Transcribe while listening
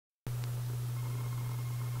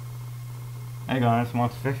Hey guys,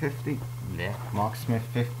 Mark Smith 50. Yeah, Mark Smith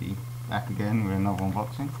 50 back again with another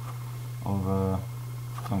unboxing of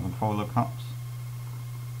some controller cups,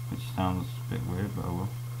 which sounds a bit weird, but I will.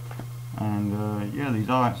 And yeah, these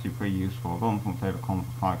are actually pretty useful. I got them from Favourite for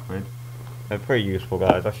 £5. They're pretty useful,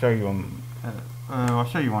 guys. I'll show you them. I'll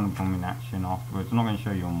show you one of them in action afterwards. I'm not going to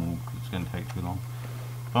show you them all because it's going to take too long.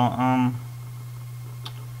 But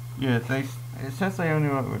yeah, it says they only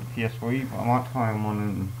work with ps3, but I might try them on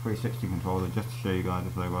a 360 controller just to show you guys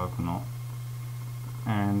if they work or not.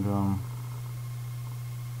 And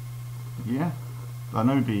yeah, I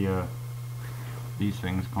know these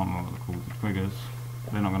things, can't remember what they're called, the triggers,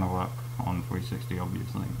 they're not going to work on 360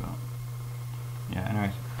 obviously, but yeah,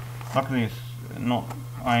 anyways, luckily it's not,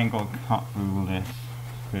 I ain't got to cut through all this,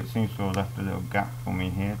 but it seems to have left a little gap for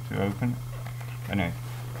me here to open it. Anyway,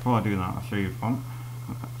 before I do that, I'll show you the front.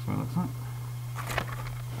 That's what it looks like.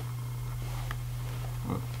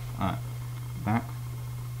 Alright, back.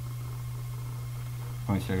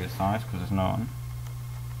 I'll show you the size because there's no one.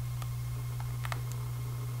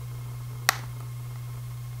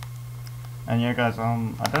 And yeah guys, I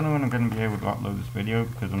don't know when I'm going to be able to upload this video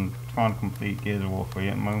because I'm trying to complete Gears of War 3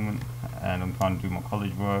 at the moment, and I'm trying to do my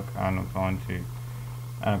college work, and I've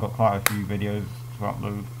got quite a few videos to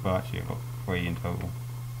upload, but actually I've got 3 in total,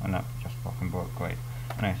 and that just fucking broke great.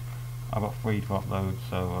 Anyways, I've got 3 to upload,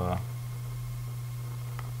 so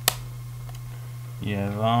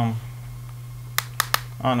yeah,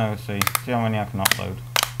 I don't know, see how many I can upload.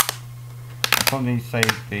 I'll probably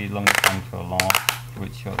save the longest one till last,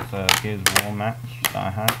 which was a Gears of War match that I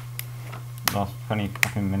had. It lasted 20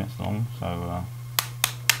 fucking minutes long, so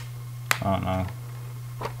I don't know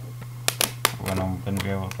when I'm going to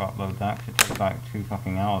be able to upload that, cause it takes like 2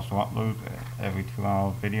 fucking hours to upload every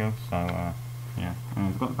 2-hour video, so yeah. And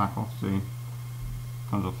it's got the back off, so it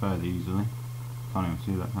comes off fairly easily. Can't even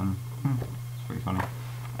see that, can you? It's pretty funny.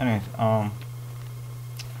 Anyways,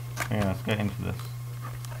 yeah, let's get into this.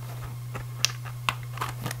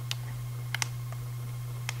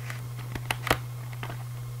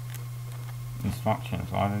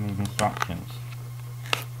 Instructions. I don't need instructions.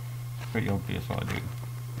 It's pretty obvious what I do.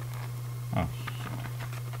 Oh shit.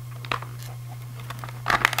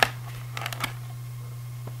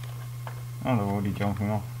 Oh, they're already jumping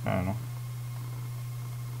off. Fair enough.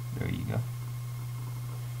 There you go.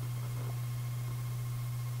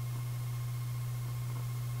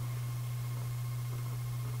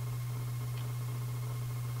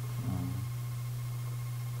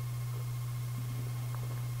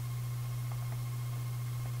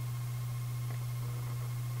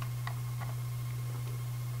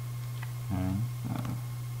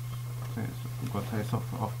 I've got to take this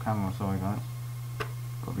off camera, sorry guys.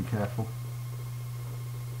 Got to be careful.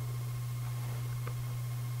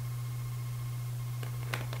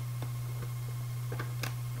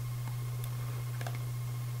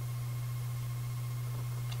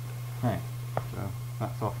 Okay, so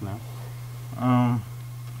that's off now.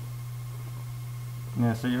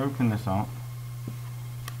 Yeah, so you open this up.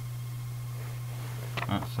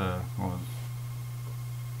 That's was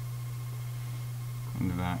in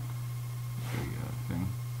the back. The thing.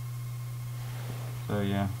 So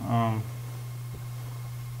yeah,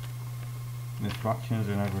 instructions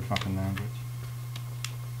in every fucking language.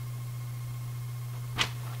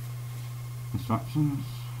 Instructions.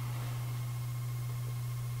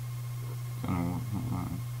 Don't know what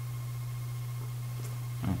that is.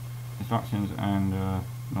 Yeah. Instructions, and no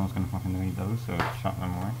one's gonna fucking read those, so shut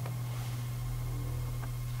them away.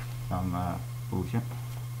 Some bullshit.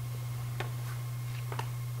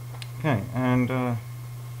 Okay, and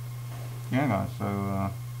yeah guys, so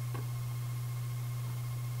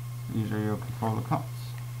these are your controller cups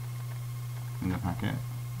in the packet.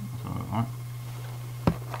 That's what I like.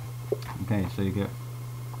 Okay, so you get,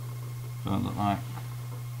 so it look like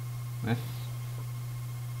this.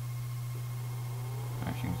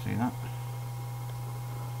 Actually, you can see that.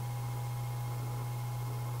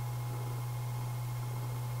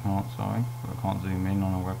 Can't, sorry, but I can't zoom in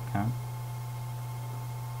on a webcam.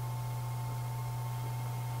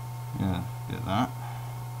 Yeah, get that,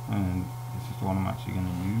 and this is the one I'm actually going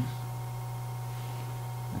to use.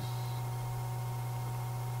 This.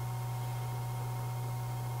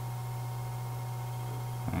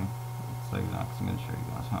 Okay, let's save that because I'm going to show you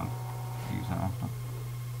guys how to use that after.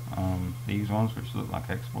 These ones, which look like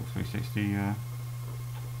Xbox 360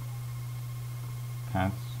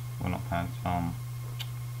 pads, well not pads,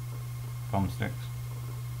 thumbsticks.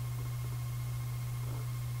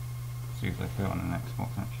 See if they fit on an Xbox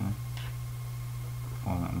actually.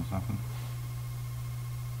 Try that in a second.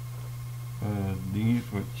 These,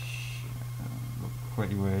 which look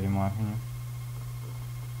pretty weird in my opinion.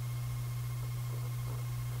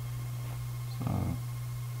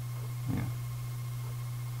 Yeah.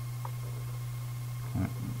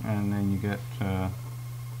 And then you get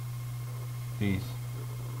these.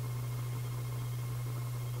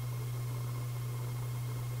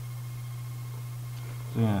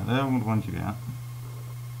 So yeah, they're all the ones you get.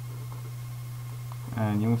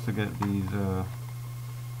 And you also get these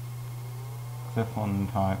Zephon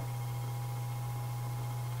type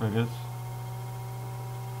triggers.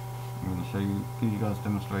 I'm going to give you guys a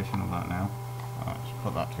demonstration of that now. Alright, just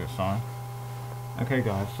put that to the side. Okay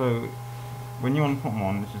guys, so when you want to put them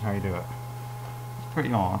on, this is how you do it. It's pretty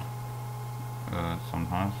hard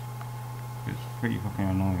sometimes. It's pretty fucking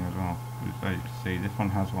annoying as well. As you can see, this one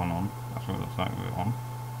has one on. That's what it looks like with it on.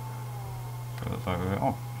 So it looks like with it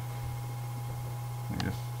off. Let me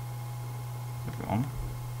just put it on.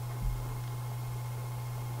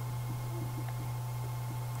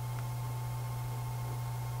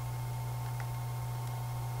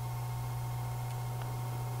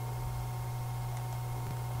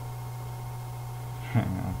 Hang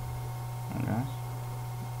on. There, guys.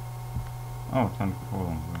 Oh, turn the control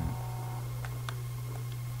on. Brilliant.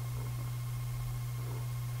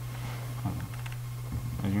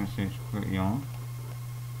 As you can see, it's pretty on.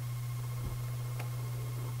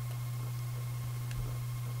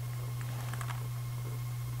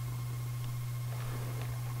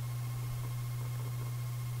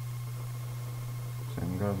 So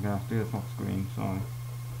you guys are going to have to do this off screen, sorry.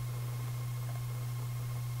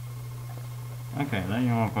 Okay, there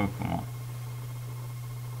you are, both of them on.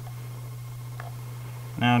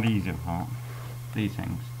 Now the easier part, these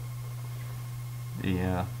things.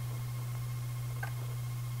 The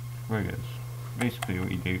triggers. Basically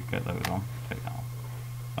what you do, get those on, take that off.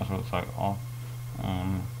 That's what it's like off.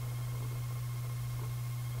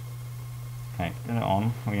 Okay, get it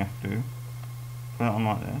on, all you have to do, put it on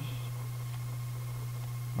like this.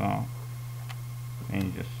 Well, then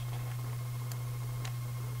you just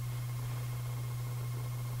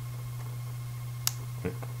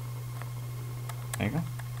click. There you go.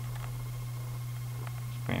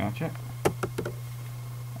 That's pretty much it.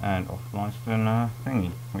 And off lies the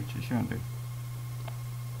thingy, which it shouldn't do.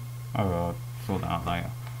 Oh, I'll sort that out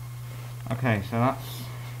later. Okay, so that's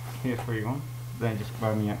ps3 one. Then just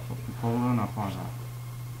grab me Xbox controller and I'll find out.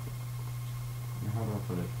 How do I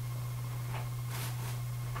put it?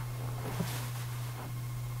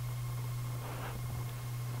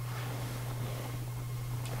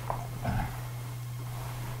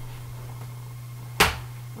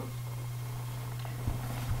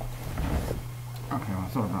 Okay, well,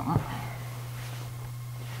 sorry about that.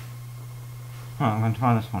 Right, I'm going to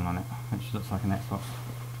try this one on it, which looks like an Xbox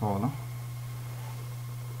controller.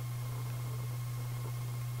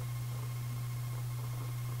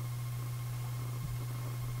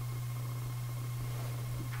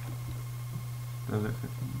 Does it fit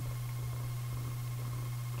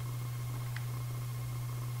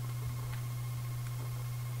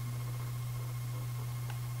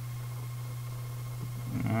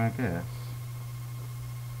in? I guess.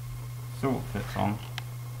 Sort of fits on.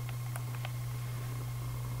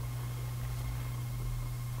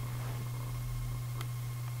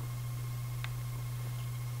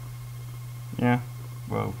 Yeah,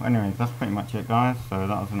 well, anyway, that's pretty much it, guys. So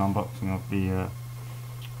that was an unboxing of the,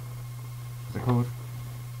 what's it called?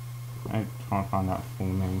 I'll try and find that full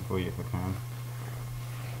name for you if I can.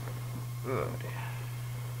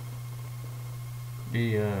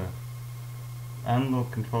 The,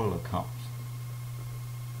 analog controller cups.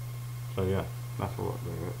 So yeah, that's what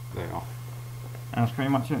they are. And that's pretty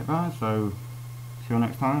much it, guys. So, till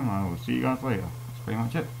next time, I will see you guys later. That's pretty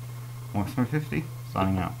much it. ps3 50,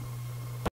 signing out.